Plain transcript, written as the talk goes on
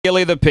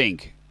Gilly the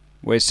pink.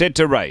 We're set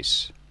to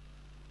race.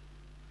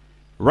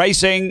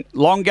 Racing,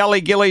 Long Gully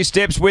Gilly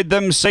steps with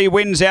them. C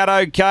wins out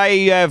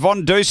okay.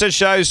 Von Dusa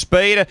shows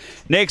speed.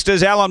 Next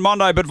is Alan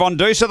Mondo, but Von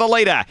Dusa the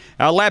leader.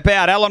 A lap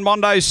out. Alan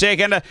Mondo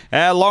second.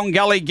 Long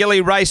Gully Gilly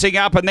racing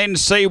up, and then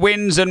C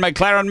wins and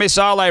McLaren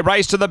Missile. They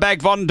race to the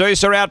back. Von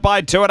Dusa out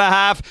by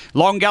 2.5.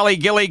 Long Gully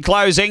Gilly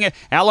closing.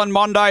 Alan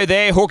Mondo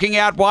there hooking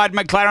out wide.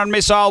 McLaren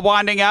Missile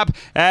winding up.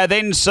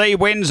 Then C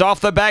wins off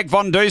the back.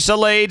 Von Dusa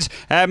leads.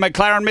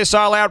 McLaren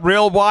Missile out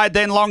real wide.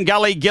 Then Long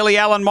Gully Gilly.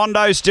 Alan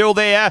Mondo still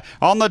there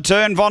on the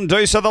turn. Von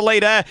Dusa the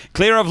leader,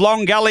 clear of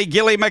Long Gully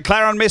Gilly,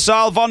 McLaren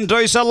Missile, Von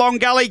Dusa, Long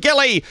Gully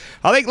Gilly.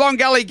 I think Long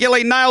Gully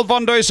Gilly nailed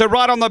Von Dusa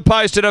right on the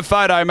post at a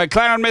photo.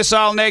 McLaren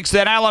Missile next,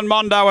 then Alan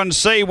Mondo, and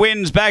C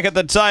wins back at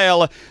the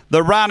tail.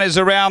 The run is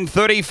around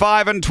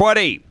 35 and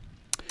 20.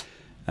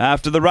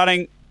 After the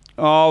running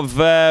of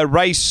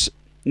race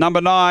number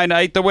 9,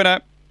 8 the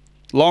winner,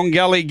 Long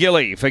Gully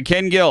Gilly for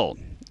Ken Gill.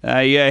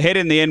 A head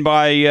in the end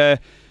by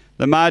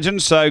the margin,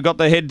 so got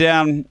the head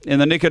down in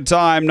the nick of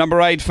time. Number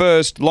 8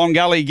 first, Long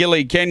Gully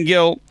Gilly, Ken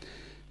Gill.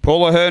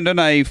 Paula Herndon,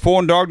 a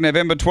fawn dog,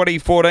 November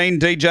 2014.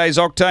 DJ's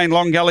Octane,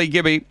 Long Gully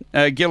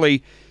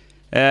Gilly,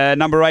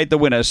 number 8 the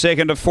winner.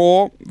 Second to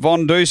 4,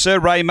 Von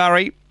Dusa, Ray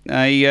Murray,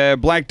 a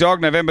black dog,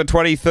 November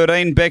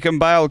 2013. Beckham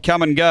Bale,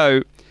 Come and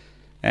Go.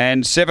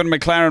 And 7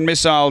 McLaren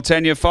Missile,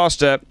 Tanya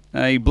Foster,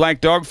 a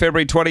black dog,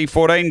 February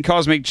 2014.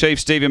 Cosmic Chief,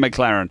 Stevie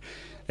McLaren.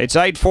 It's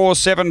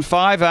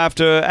 8-4-7-5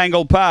 after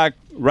Angle-Park,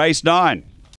 race 9.